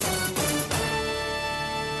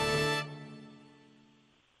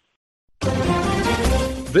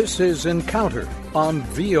This is Encounter on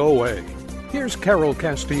VOA. Here's Carol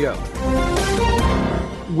Castiel.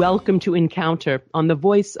 Welcome to Encounter on the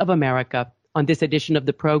Voice of America. On this edition of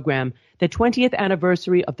the program, the 20th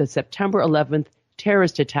anniversary of the September 11th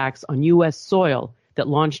terrorist attacks on U.S. soil that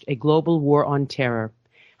launched a global war on terror.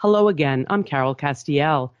 Hello again, I'm Carol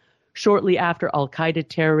Castiel. Shortly after al-Qaeda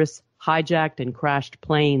terrorists hijacked and crashed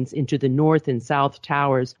planes into the north and south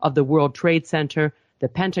towers of the World Trade Center, the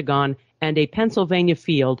Pentagon, and a Pennsylvania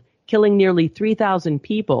field, killing nearly 3,000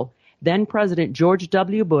 people, then President George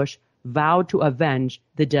W. Bush vowed to avenge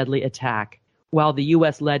the deadly attack. While the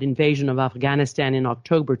U.S.-led invasion of Afghanistan in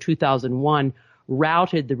October 2001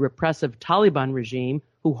 routed the repressive Taliban regime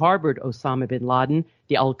who harbored Osama bin Laden,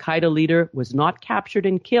 the al-Qaeda leader was not captured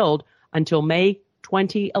and killed until May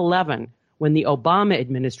 2011, when the Obama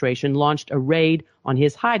administration launched a raid on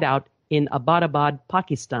his hideout in Abbottabad,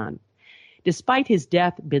 Pakistan. Despite his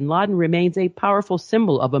death, bin Laden remains a powerful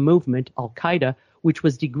symbol of a movement, al-Qaeda, which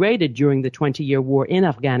was degraded during the 20-year war in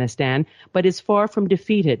Afghanistan, but is far from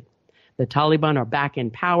defeated. The Taliban are back in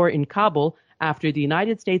power in Kabul after the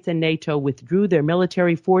United States and NATO withdrew their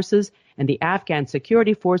military forces and the Afghan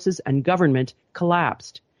security forces and government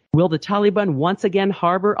collapsed. Will the Taliban once again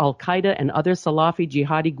harbor al-Qaeda and other Salafi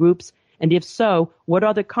jihadi groups? And if so, what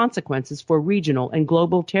are the consequences for regional and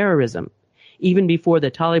global terrorism? Even before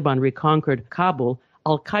the Taliban reconquered Kabul,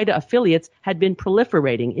 al-Qaeda affiliates had been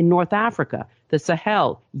proliferating in North Africa, the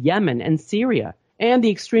Sahel, Yemen, and Syria. And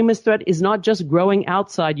the extremist threat is not just growing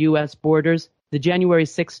outside U.S. borders. The January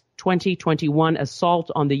 6, 2021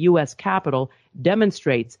 assault on the U.S. Capitol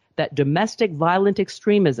demonstrates that domestic violent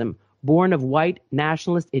extremism, born of white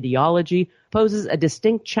nationalist ideology, poses a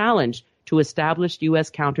distinct challenge to established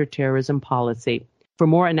U.S. counterterrorism policy. For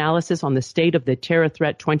more analysis on the state of the terror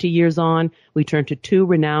threat 20 years on, we turn to two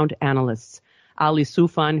renowned analysts. Ali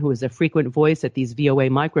Soufan, who is a frequent voice at these VOA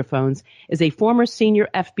microphones, is a former senior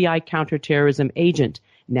FBI counterterrorism agent,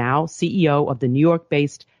 now CEO of the New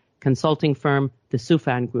York-based consulting firm, the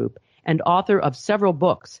Soufan Group, and author of several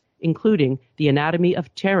books, including The Anatomy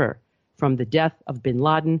of Terror, From the Death of bin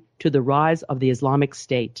Laden to the Rise of the Islamic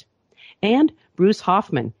State. And Bruce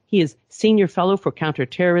Hoffman, he is Senior Fellow for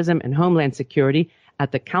Counterterrorism and Homeland Security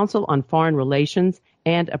at the Council on Foreign Relations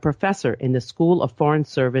and a professor in the School of Foreign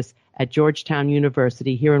Service at Georgetown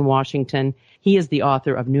University here in Washington. He is the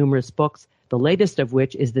author of numerous books, the latest of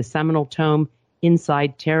which is the seminal tome,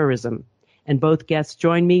 Inside Terrorism. And both guests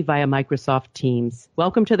join me via Microsoft Teams.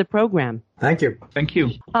 Welcome to the program. Thank you. Thank you.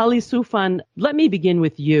 Ali Soufan, let me begin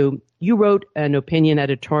with you. You wrote an opinion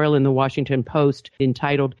editorial in the Washington Post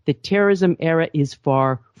entitled, "The Terrorism Era is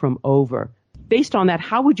Far from Over." Based on that,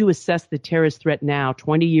 how would you assess the terrorist threat now,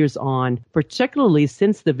 20 years on, particularly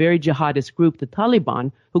since the very jihadist group, the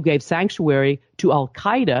Taliban, who gave sanctuary to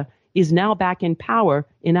al-Qaeda, is now back in power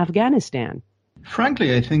in Afghanistan?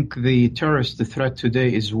 Frankly, I think the terrorist threat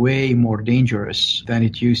today is way more dangerous than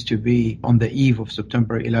it used to be on the eve of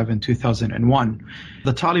September 11, 2001.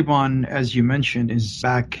 The Taliban, as you mentioned, is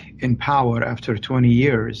back in power after 20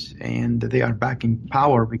 years, and they are back in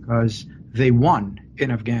power because they won in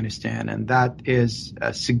Afghanistan, and that is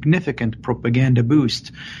a significant propaganda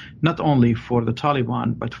boost, not only for the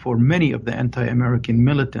Taliban, but for many of the anti-American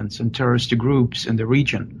militants and terrorist groups in the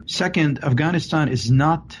region. Second, Afghanistan is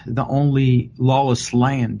not the only lawless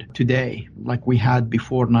land today. Like we had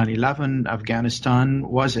before 9/11, Afghanistan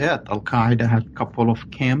was it. Al-Qaeda had a couple of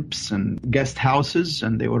camps and guest houses,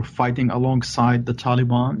 and they were fighting alongside the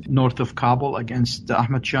Taliban north of Kabul against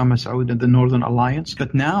Ahmad Shah Massoud and the Northern Alliance.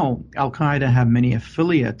 But now Al-Qaeda have many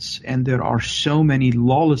affiliates, and there are so many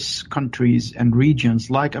lawless countries and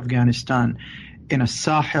regions like Afghanistan, in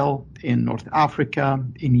Sahel, in North Africa,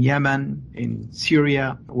 in Yemen, in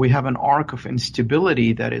Syria. We have an arc of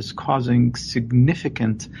instability that is causing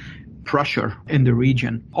significant pressure in the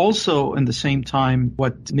region. Also, in the same time,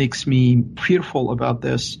 what makes me fearful about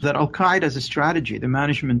this, that Al-Qaeda's strategy, the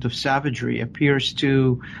management of savagery, appears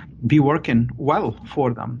to be working well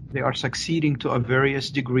for them. They are succeeding to various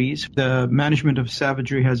degrees. The management of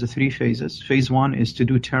savagery has 3 phases. Phase 1 is to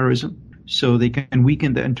do terrorism, so they can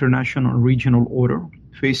weaken the international and regional order.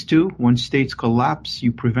 Phase 2, when states collapse,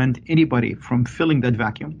 you prevent anybody from filling that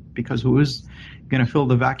vacuum, because who is going to fill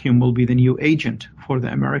the vacuum will be the new agent for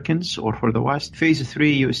the Americans or for the West. Phase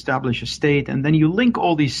 3, you establish a state, and then you link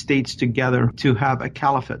all these states together to have a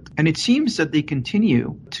caliphate. And it seems that they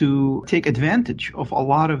continue to take advantage of a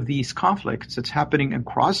lot of these conflicts that's happening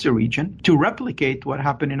across the region to replicate what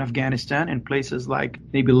happened in Afghanistan, in places like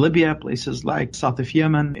maybe Libya, places like south of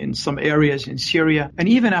Yemen, in some areas in Syria. And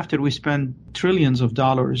even after we spend trillions of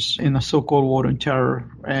dollars in the so-called war on terror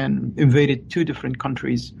and invaded 2 different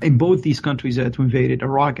countries, in both these countries that we invaded,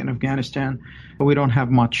 Iraq and Afghanistan, we don't have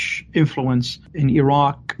much influence. In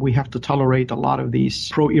Iraq, we have to tolerate a lot of these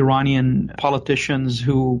pro-Iranian politicians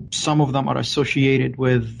who, some of them are associated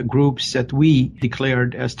with groups that we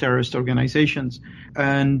declared as terrorist organizations.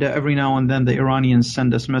 And every now and then the Iranians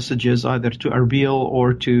send us messages either to Erbil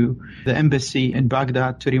or to the embassy in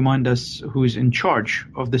Baghdad to remind us who's in charge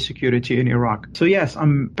of the security in Iraq. So yes,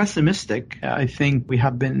 I'm pessimistic. I think we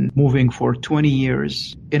have been moving for 20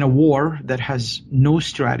 years in a war that has no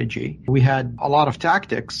strategy. We had a lot of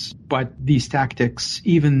tactics, but these tactics,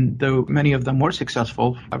 even though many of them were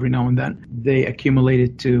successful every now and then, they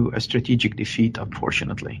accumulated to a strategic defeat,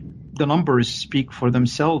 unfortunately. The numbers speak for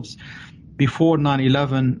themselves. Before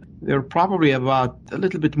 9/11, there were probably about a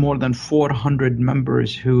little bit more than 400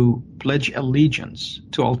 members who pledged allegiance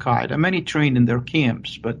to Al-Qaeda. Many trained in their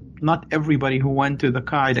camps, but not everybody who went to the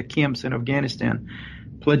Qaeda camps in Afghanistan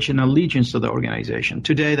pledged an allegiance to the organization.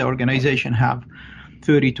 Today, the organization have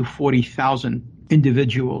 30 to 40,000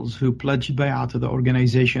 individuals who pledged bay'ah to the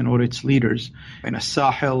organization or its leaders in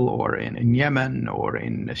Sahel or in Yemen or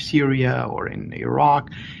in Syria or in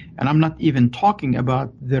Iraq. And I'm not even talking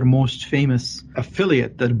about their most famous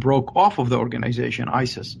affiliate that broke off of the organization,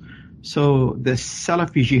 ISIS. So the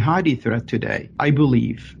Salafi jihadi threat today, I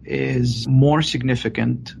believe, is more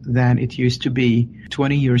significant than it used to be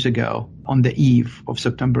 20 years ago on the eve of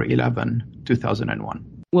September 11, 2001.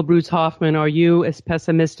 Well, Bruce Hoffman, are you as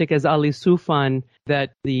pessimistic as Ali Soufan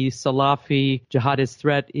that the Salafi jihadist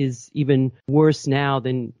threat is even worse now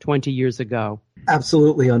than 20 years ago?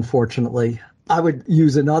 Absolutely, unfortunately. I would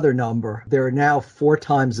use another number. There are now 4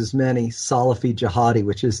 times as many Salafi jihadi,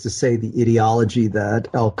 which is to say the ideology that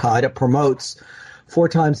Al-Qaeda promotes, 4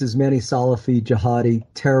 times as many Salafi jihadi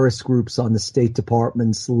terrorist groups on the State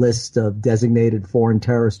Department's list of designated foreign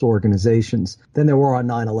terrorist organizations than there were on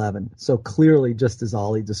 9/11. So clearly, just as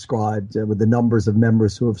Ali described, with the numbers of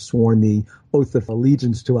members who have sworn the oath of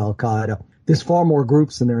allegiance to Al-Qaeda, there's far more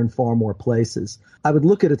groups and they're in far more places. I would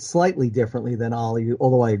look at it slightly differently than Ali,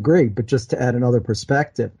 although I agree, but just to add another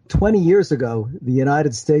perspective. 20 years ago, the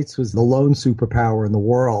United States was the lone superpower in the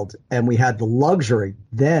world, and we had the luxury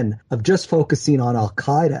then of just focusing on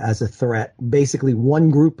Al-Qaeda as a threat, basically one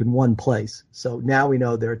group in one place. So now we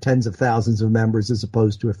know there are tens of thousands of members as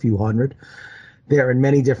opposed to a few hundred. They're in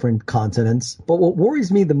many different continents. But what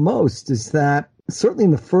worries me the most is that certainly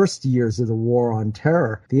in the first years of the war on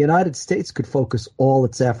terror, the United States could focus all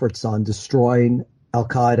its efforts on destroying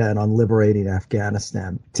Al-Qaeda and on liberating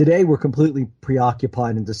Afghanistan. Today, we're completely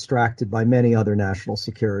preoccupied and distracted by many other national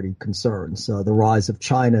security concerns. The rise of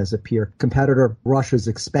China as a peer competitor, Russia's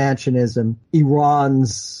expansionism,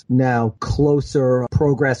 Iran's now closer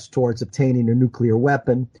progress towards obtaining a nuclear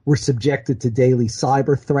weapon. We're subjected to daily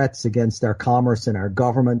cyber threats against our commerce and our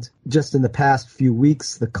government. Just in the past few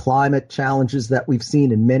weeks, the climate challenges that we've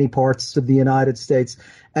seen in many parts of the United States.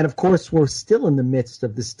 And of course, we're still in the midst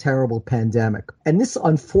of this terrible pandemic. And this,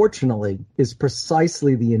 unfortunately, is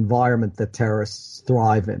precisely the environment that terrorists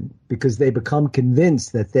thrive in, because they become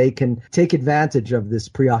convinced that they can take advantage of this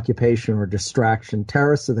preoccupation or distraction.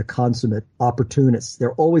 Terrorists are the consummate opportunists.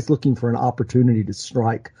 They're always looking for an opportunity to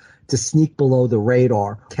strike, to sneak below the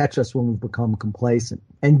radar, catch us when we've become complacent.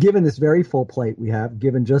 And given this very full plate we have,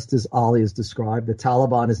 given just as Ali has described, the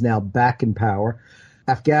Taliban is now back in power.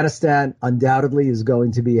 Afghanistan undoubtedly is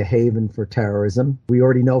going to be a haven for terrorism. We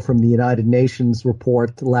already know from the United Nations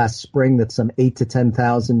report last spring that some 8,000 to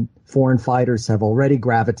 10,000 foreign fighters have already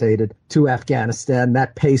gravitated to Afghanistan.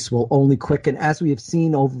 That pace will only quicken, as we have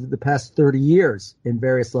seen over the past 30 years in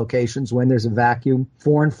various locations. When there's a vacuum,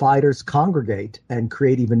 foreign fighters congregate and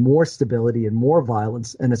create even more stability and more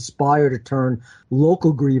violence and aspire to turn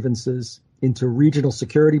local grievances into regional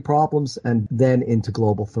security problems and then into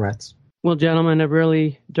global threats. Well, gentlemen, a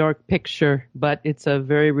really dark picture, but it's a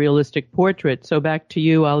very realistic portrait. So back to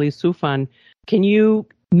you, Ali Soufan. Can you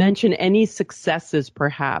mention any successes,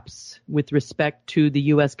 perhaps, with respect to the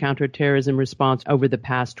U.S. counterterrorism response over the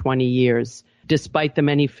past 20 years? despite the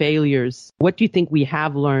many failures. What do you think we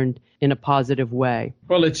have learned in a positive way?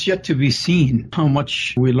 Well, it's yet to be seen how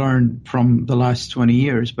much we learned from the last 20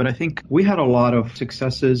 years. But I think we had a lot of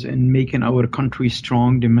successes in making our country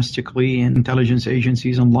strong domestically, and intelligence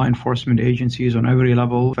agencies and law enforcement agencies on every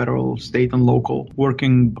level, federal, state, and local,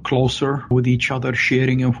 working closer with each other,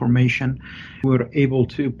 sharing information. We were able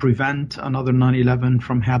to prevent another 9/11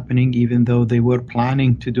 from happening, even though they were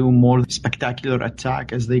planning to do more spectacular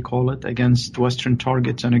attack, as they call it, against Western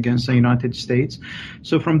targets and against the United States.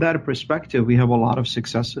 So from that perspective, we have a lot of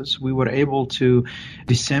successes. We were able to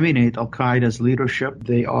disseminate Al-Qaeda's leadership.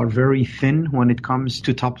 They are very thin when it comes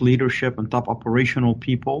to top leadership and top operational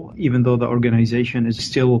people, even though the organization is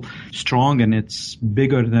still strong and it's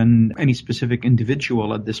bigger than any specific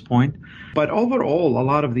individual at this point. But overall, a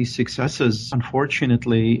lot of these successes,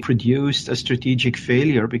 unfortunately, produced a strategic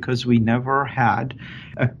failure because we never had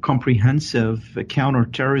a comprehensive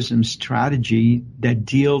counterterrorism strategy that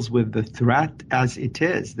deals with the threat as it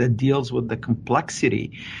is, that deals with the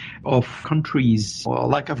complexity of countries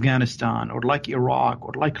like Afghanistan or like Iraq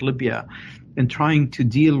or like Libya, and trying to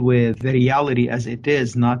deal with the reality as it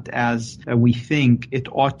is, not as we think it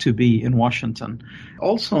ought to be in Washington.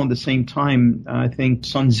 Also, at the same time, I think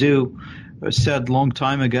Sun Tzu said long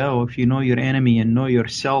time ago, if you know your enemy and know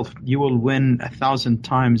yourself, you will win 1,000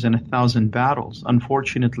 times in 1,000 battles.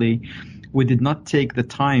 Unfortunately, we did not take the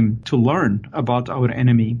time to learn about our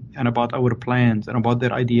enemy and about our plans and about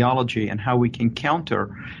their ideology and how we can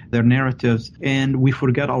counter their narratives. And we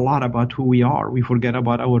forget a lot about who we are. We forget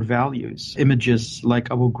about our values. Images like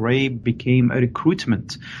Abu Ghraib became a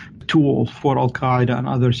recruitment tool for Al-Qaeda and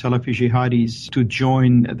other Salafi jihadis to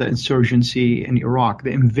join the insurgency in Iraq.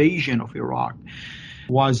 The invasion of Iraq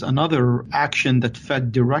was another action that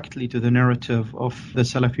fed directly to the narrative of the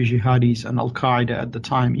Salafi jihadis and Al-Qaeda at the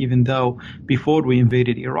time, even though before we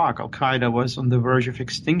invaded Iraq, Al-Qaeda was on the verge of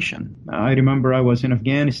extinction. I remember I was in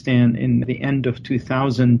Afghanistan in the end of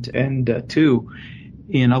 2002,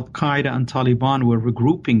 and Al-Qaeda and Taliban were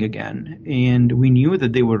regrouping again, and we knew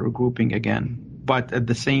that they were regrouping again. But at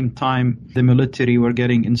the same time, the military were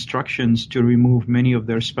getting instructions to remove many of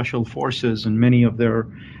their special forces and many of their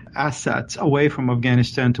assets away from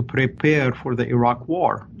Afghanistan to prepare for the Iraq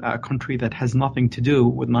war, a country that has nothing to do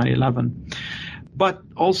with 9/11. But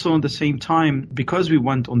also at the same time, because we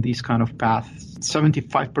went on these kind of paths,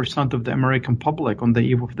 75% of the American public on the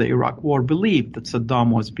eve of the Iraq war believed that Saddam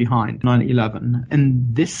was behind 9/11.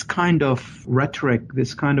 And this kind of rhetoric,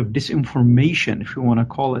 this kind of disinformation, if you want to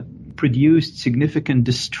call it, produced significant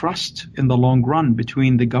distrust in the long run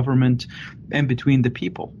between the government and between the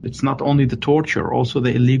people. It's not only the torture, also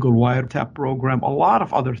the illegal wiretap program, a lot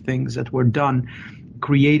of other things that were done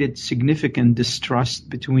created significant distrust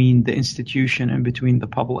between the institution and between the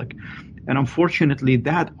public. And unfortunately,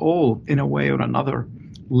 that all, in a way or another,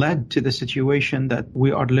 led to the situation that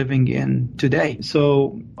we are living in today.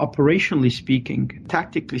 So operationally speaking,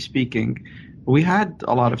 tactically speaking, we had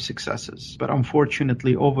a lot of successes, but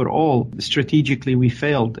unfortunately, overall, strategically, we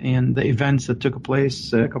failed. And the events that took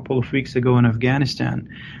place a couple of weeks ago in Afghanistan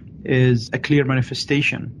is a clear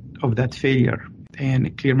manifestation of that failure and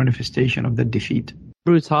a clear manifestation of that defeat.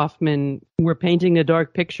 Bruce Hoffman, we're painting a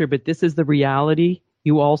dark picture, but this is the reality.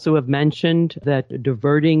 You also have mentioned that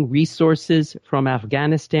diverting resources from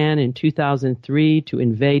Afghanistan in 2003 to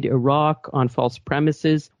invade Iraq on false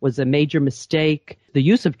premises was a major mistake. The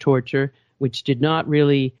use of torture, which did not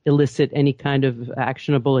really elicit any kind of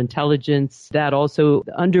actionable intelligence, that also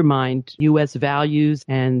undermined U.S. values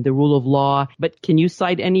and the rule of law. But can you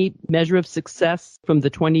cite any measure of success from the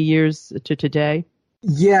 20 years to today?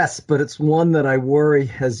 Yes, but it's one that I worry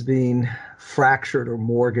has been fractured or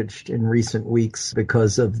mortgaged in recent weeks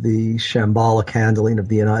because of the shambolic handling of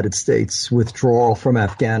the United States withdrawal from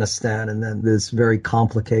Afghanistan and then this very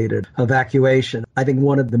complicated evacuation. I think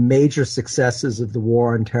one of the major successes of the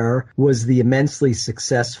war on terror was the immensely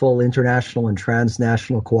successful international and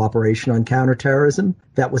transnational cooperation on counterterrorism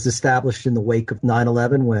that was established in the wake of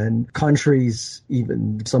 9/11 when countries,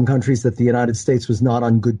 even some countries that the United States was not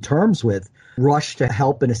on good terms with, rushed to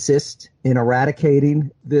help and assist in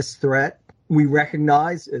eradicating this threat. We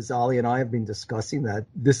recognize, as Ali and I have been discussing, that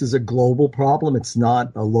this is a global problem. It's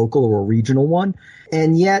not a local or a regional one.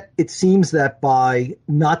 And yet it seems that by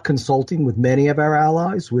not consulting with many of our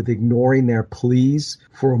allies, with ignoring their pleas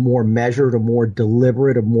for a more measured, a more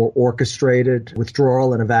deliberate, a more orchestrated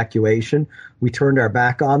withdrawal and evacuation, we turned our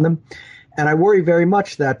back on them. And I worry very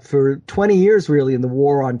much that for 20 years, really, in the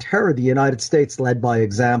war on terror, the United States led by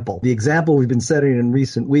example. The example we've been setting in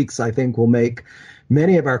recent weeks, I think, will make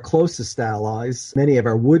many of our closest allies, many of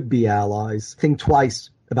our would-be allies, think twice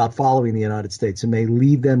about following the United States and may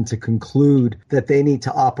lead them to conclude that they need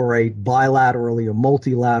to operate bilaterally or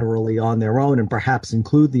multilaterally on their own and perhaps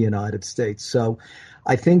include the United States. So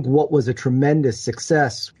I think what was a tremendous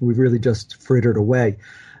success, we've really just frittered away.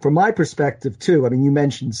 From my perspective, too, I mean, you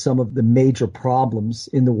mentioned some of the major problems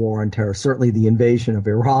in the war on terror. Certainly the invasion of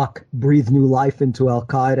Iraq breathed new life into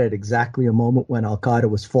al-Qaeda at exactly a moment when al-Qaeda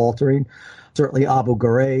was faltering. Certainly Abu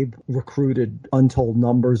Ghraib recruited untold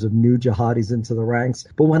numbers of new jihadis into the ranks.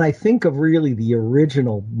 But when I think of really the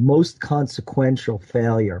original, most consequential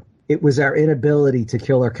failure, it was our inability to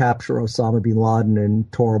kill or capture Osama bin Laden in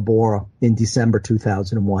Tora Bora in December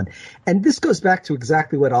 2001. And this goes back to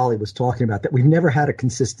exactly what Ali was talking about, that we've never had a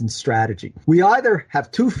consistent strategy. We either have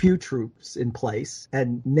too few troops in place,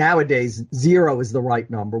 and nowadays 0 is the right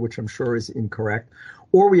number, which I'm sure is incorrect,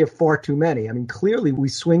 or we have far too many. I mean, clearly we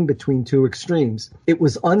swing between two extremes. It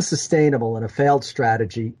was unsustainable and a failed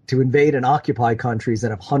strategy to invade and occupy countries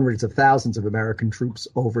that have hundreds of thousands of American troops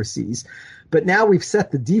overseas. But now we've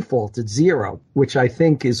set the default at 0, which I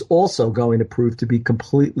think is also going to prove to be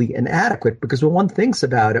completely inadequate, because when one thinks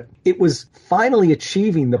about it, it was finally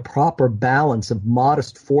achieving the proper balance of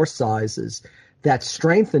modest force sizes that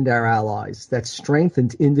strengthened our allies, that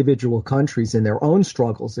strengthened individual countries in their own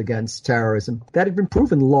struggles against terrorism, that had been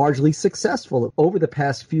proven largely successful. Over the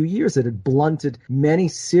past few years, it had blunted many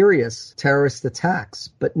serious terrorist attacks.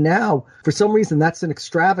 But now, for some reason, that's an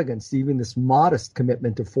extravagance. Even this modest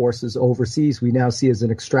commitment of forces overseas, we now see as an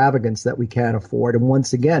extravagance that we can't afford. And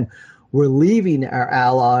once again, we're leaving our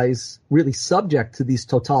allies really subject to these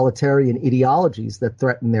totalitarian ideologies that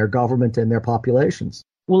threaten their government and their populations.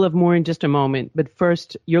 We'll have more in just a moment, but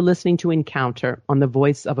first, you're listening to Encounter on the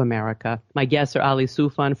Voice of America. My guests are Ali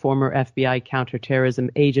Soufan, former FBI counterterrorism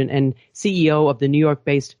agent and CEO of the New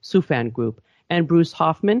York-based Soufan Group, and Bruce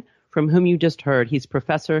Hoffman, from whom you just heard. He's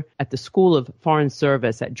professor at the School of Foreign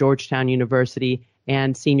Service at Georgetown University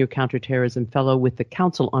and senior counterterrorism fellow with the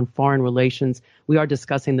Council on Foreign Relations. We are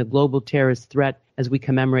discussing the global terrorist threat as we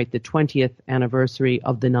commemorate the 20th anniversary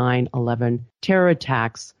of the 9/11 terror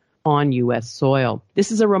attacks on U.S. soil.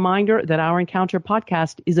 This is a reminder that our Encounter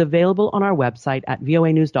podcast is available on our website at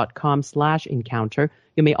voanews.com/encounter.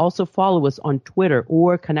 You may also follow us on Twitter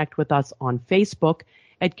or connect with us on Facebook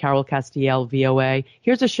at Carol Castiel VOA.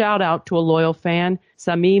 Here's a shout out to a loyal fan,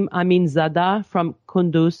 Samim Aminzada from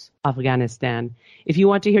Kunduz, Afghanistan. If you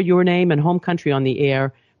want to hear your name and home country on the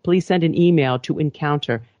air, please send an email to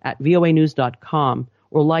encounter@voanews.com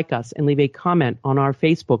or like us and leave a comment on our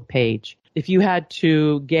Facebook page. If you had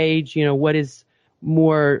to gauge, what is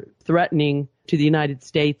more threatening to the United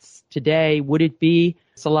States today, would it be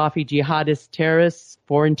Salafi jihadist terrorists,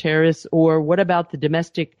 foreign terrorists, or what about the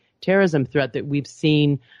domestic terrorism threat that we've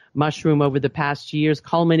seen mushroom over the past years,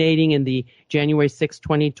 culminating in the January 6,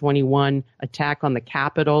 2021 attack on the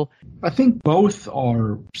Capitol? I think both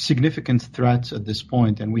are significant threats at this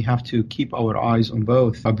point, and we have to keep our eyes on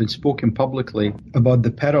both. I've been spoken publicly about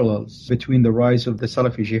the parallels between the rise of the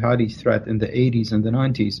Salafi jihadi threat in the 80s and the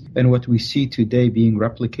 90s and what we see today being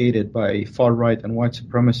replicated by far-right and white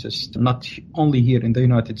supremacists, not only here in the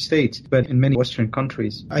United States, but in many Western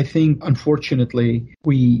countries. I think, unfortunately,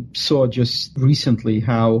 we saw just recently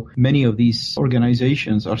how many of these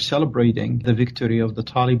organizations are celebrating the victory of the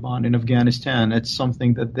Taliban in Afghanistan. It's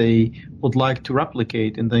something that they would like to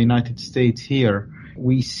replicate in the United States here.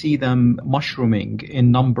 We see them mushrooming in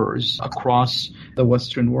numbers across the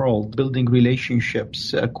Western world, building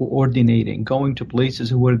relationships, coordinating, going to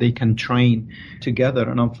places where they can train together.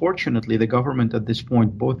 And unfortunately, the government at this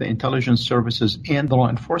point, both the intelligence services and the law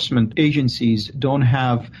enforcement agencies, don't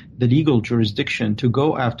have the legal jurisdiction to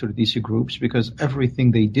go after these groups, because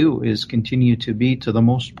everything they do is continue to be, to the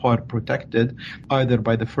most part, protected either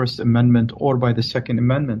by the First Amendment or by the Second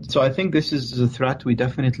Amendment. So I think this is a threat we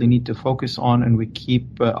definitely need to focus on and we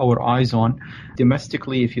keep our eyes on.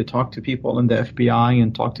 Domestically, if you talk to people in the FBI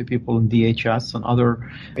and talk to people in DHS and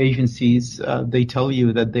other agencies, they tell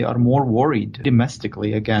you that they are more worried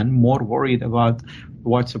domestically, again, more worried about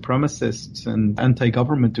white supremacists and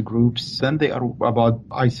anti-government groups than they are about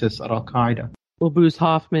ISIS or Al-Qaeda. Well, Bruce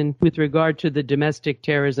Hoffman, with regard to the domestic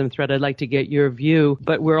terrorism threat, I'd like to get your view.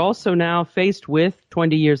 But we're also now faced with,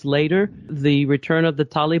 20 years later, the return of the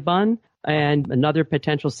Taliban and another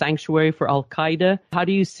potential sanctuary for Al-Qaeda. How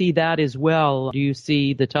do you see that as well? Do you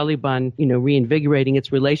see the Taliban, reinvigorating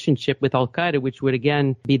its relationship with Al-Qaeda, which would,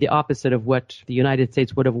 again, be the opposite of what the United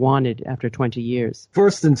States would have wanted after 20 years?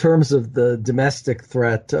 First, in terms of the domestic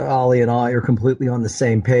threat, Ali and I are completely on the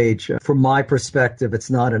same page. From my perspective,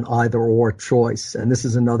 it's not an either-or choice, and this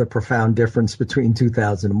is another profound difference between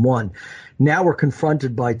 2001. Now we're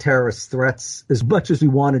confronted by terrorist threats as much as we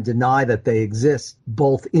want to deny that they exist,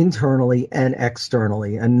 both internally and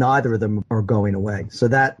externally, and neither of them are going away. So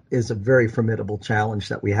that is a very formidable challenge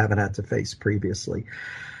that we haven't had to face previously.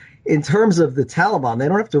 In terms of the Taliban, they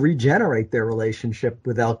don't have to regenerate their relationship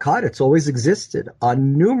with al-Qaeda. It's always existed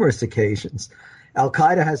on numerous occasions.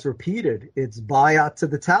 Al-Qaeda has repeated its bayat to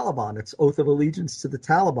the Taliban, its oath of allegiance to the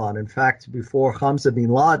Taliban. In fact, before Hamza bin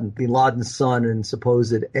Laden's son and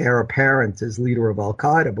supposed heir apparent as leader of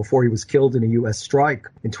Al-Qaeda, before he was killed in a U.S. strike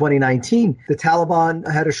in 2019, the Taliban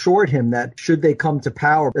had assured him that should they come to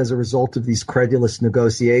power as a result of these credulous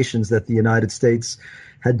negotiations that the United States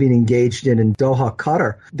had been engaged in Doha,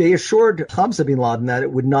 Qatar, they assured Hamza bin Laden that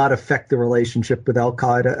it would not affect the relationship with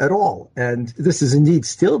al-Qaeda at all. And this is indeed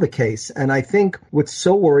still the case. And I think what's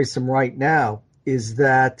so worrisome right now is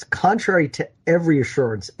that contrary to every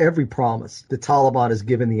assurance, every promise the Taliban has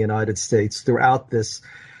given the United States throughout this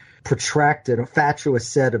protracted, fatuous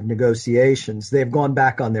set of negotiations, they've gone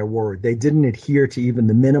back on their word. They didn't adhere to even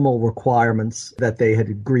the minimal requirements that they had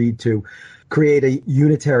agreed to create a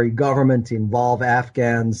unitary government, involve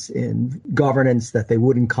Afghans in governance, that they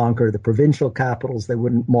wouldn't conquer the provincial capitals, they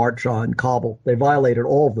wouldn't march on Kabul. They violated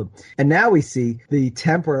all of them. And now we see the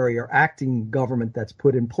temporary or acting government that's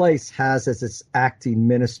put in place has as its acting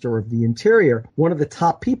minister of the interior one of the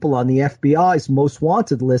top people on the FBI's most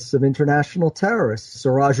wanted lists of international terrorists,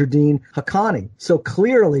 Sirajuddin Haqqani. So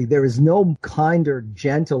clearly there is no kinder,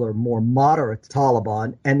 gentler, more moderate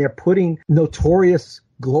Taliban, and they're putting notorious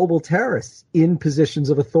global terrorists in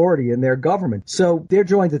positions of authority in their government. So they're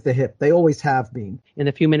joined at the hip. They always have been. In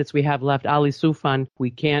the few minutes we have left, Ali Soufan,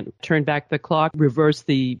 we can't turn back the clock, reverse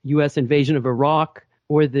the U.S. invasion of Iraq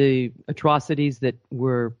or the atrocities that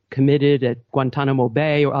were committed at Guantanamo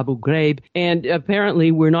Bay or Abu Ghraib. And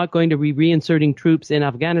apparently we're not going to be reinserting troops in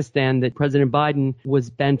Afghanistan that President Biden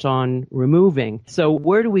was bent on removing. So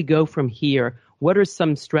where do we go from here? What are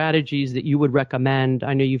some strategies that you would recommend?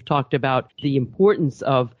 I know you've talked about the importance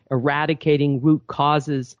of eradicating root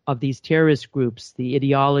causes of these terrorist groups, the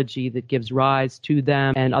ideology that gives rise to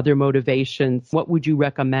them and other motivations. What would you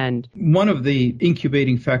recommend? One of the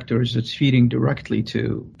incubating factors that's feeding directly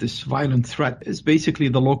to this violent threat is basically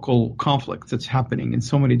the local conflict that's happening in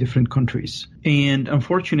so many different countries. And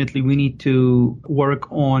unfortunately, we need to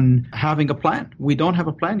work on having a plan. We don't have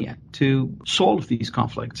a plan yet to solve these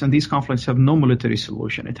conflicts. And these conflicts have no military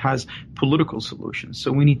solution. It has political solutions.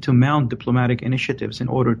 So we need to mount diplomatic initiatives in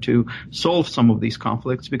order to solve some of these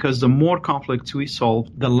conflicts, because the more conflicts we solve,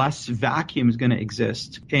 the less vacuum is going to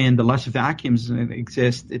exist. And the less vacuums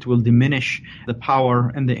exist, it will diminish the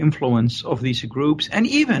power and the influence of these groups, and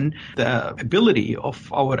even the ability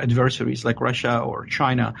of our adversaries like Russia or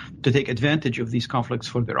China to take advantage of these conflicts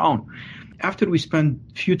for their own. After we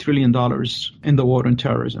spend a few $1 trillion in the war on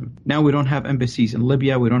terrorism, now we don't have embassies in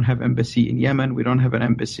Libya, we don't have embassy in Yemen, we don't have an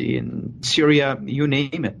embassy in Syria, you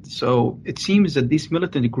name it. So it seems that these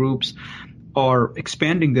militant groups are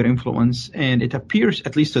expanding their influence, and it appears,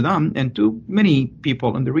 at least to them and to many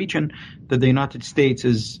people in the region, that the United States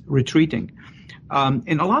is retreating.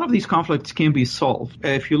 And a lot of these conflicts can be solved.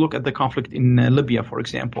 If you look at the conflict in Libya, for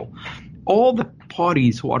example, all the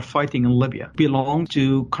parties who are fighting in Libya belong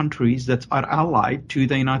to countries that are allied to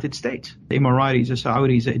the United States. The Emiratis, the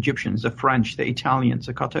Saudis, the Egyptians, the French, the Italians,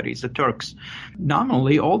 the Qataris, the Turks.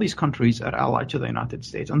 Nominally, all these countries are allied to the United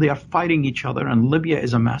States, and they are fighting each other, and Libya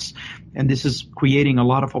is a mess. And this is creating a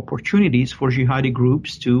lot of opportunities for jihadi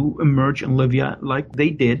groups to emerge in Libya like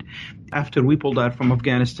they did after we pulled out from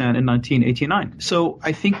Afghanistan in 1989. So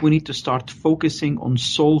I think we need to start focusing on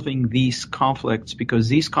solving these conflicts, because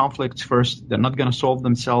these conflicts, first, they're not going to solve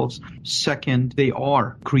themselves. Second, they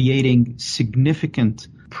are creating significant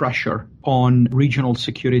pressure on regional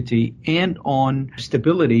security and on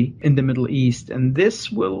stability in the Middle East. And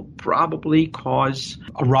this will probably cause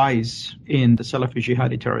a rise in the Salafi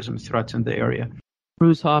jihadi terrorism threats in the area.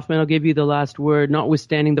 Bruce Hoffman, I'll give you the last word.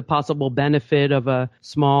 Notwithstanding the possible benefit of a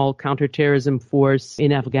small counterterrorism force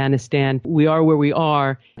in Afghanistan, we are where we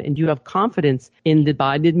are. And you have confidence in the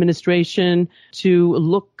Biden administration to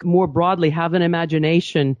look more broadly, have an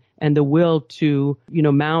imagination and the will to,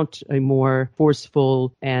 mount a more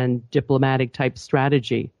forceful and diplomatic type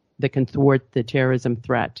strategy that can thwart the terrorism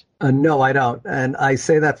threat. No, I don't. And I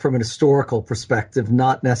say that from an historical perspective,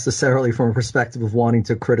 not necessarily from a perspective of wanting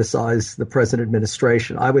to criticize the present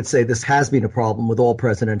administration. I would say this has been a problem with all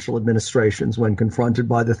presidential administrations when confronted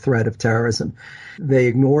by the threat of terrorism. They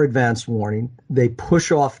ignore advance warning. They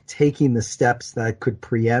push off taking the steps that could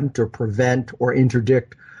preempt or prevent or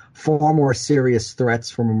interdict far more serious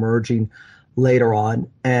threats from emerging later on.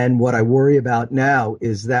 And what I worry about now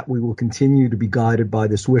is that we will continue to be guided by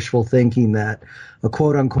this wishful thinking that a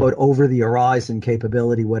quote unquote over the horizon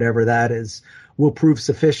capability, whatever that is, will prove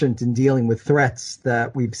sufficient in dealing with threats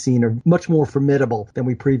that we've seen are much more formidable than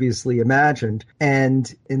we previously imagined.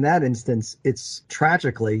 And in that instance, it's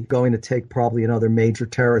tragically going to take probably another major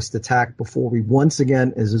terrorist attack before we once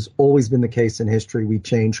again, as has always been the case in history, we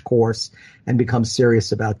change course and become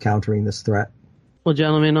serious about countering this threat. Well,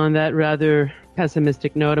 gentlemen, on that rather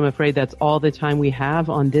pessimistic note, I'm afraid that's all the time we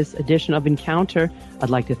have on this edition of Encounter.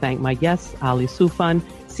 I'd like to thank my guests, Ali Soufan,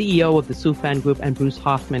 CEO of the Soufan Group, and Bruce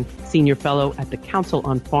Hoffman, Senior Fellow at the Council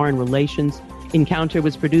on Foreign Relations. Encounter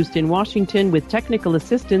was produced in Washington with technical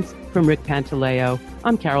assistance from Rick Pantaleo.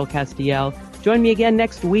 I'm Carol Castiel. Join me again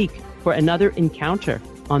next week for another Encounter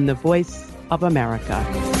on the Voice of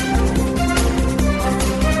America.